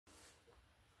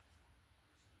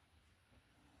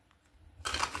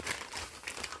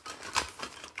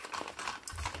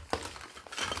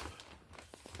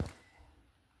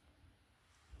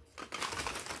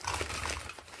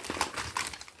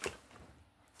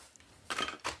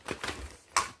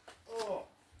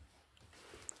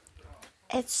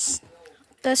It's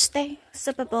Thursday,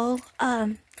 Super Bowl.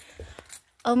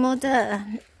 Almost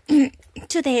 2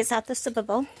 days after Super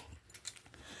Bowl.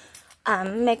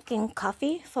 I'm making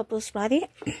coffee for Bruce Rorty.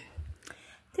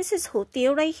 This is whole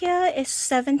deal right here. It's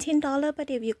 $17, but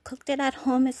if you cooked it at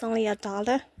home, it's only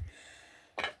 $1.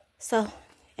 So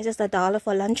it's just $1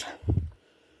 for lunch.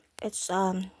 It's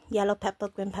yellow pepper,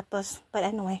 green peppers. But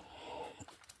anyway,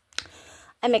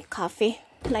 I make coffee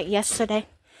like yesterday.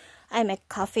 I make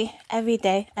coffee every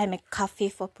day. I make coffee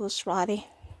for Bruce Rorty.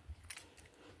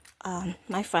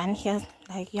 My friend here,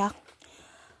 like, yeah,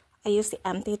 I used to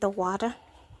empty the water.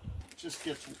 Just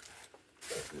get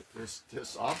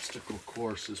this obstacle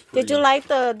course is pretty. Did you like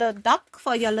the duck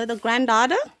for your little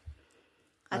granddaughter?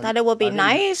 I thought it would be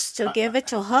nice to give it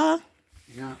to her.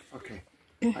 Yeah. Okay.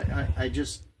 I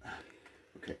just.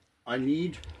 Okay. I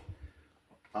need.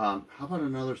 How about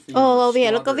another thing? Oh, over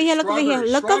here. Look over here. Look over here.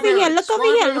 Look over here. Look over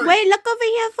here. Wait. Look over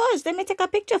here first. Let me take a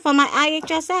picture for my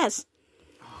IHSS.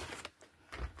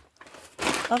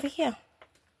 Over here.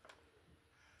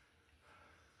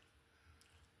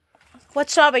 What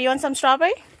strawberry? You want some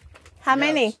strawberry? How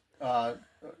many?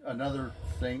 Another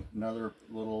thing. Another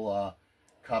little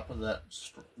cup of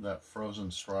that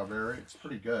frozen strawberry. It's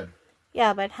pretty good.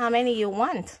 Yeah, but how many you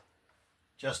want?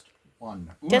 Just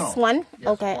one. Just one? Yes,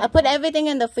 okay. one. I put everything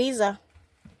in the freezer.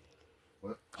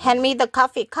 What? Hand me the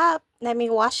coffee cup. Let me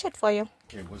wash it for you.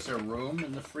 Okay. Was there room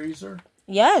in the freezer?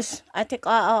 Yes. I take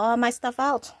all my stuff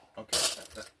out. Okay.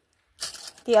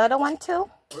 The other one too?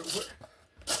 What?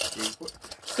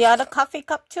 The other coffee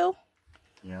cup too?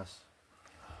 Yes.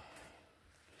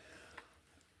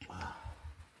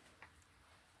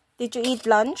 Did you eat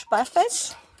lunch,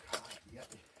 breakfast?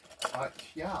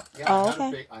 Yeah. Oh,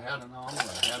 okay. I had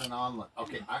an omelet.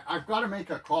 Okay, I've got to make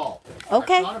a call.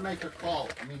 Okay. I've got to make a call.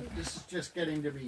 I mean, this is just getting to be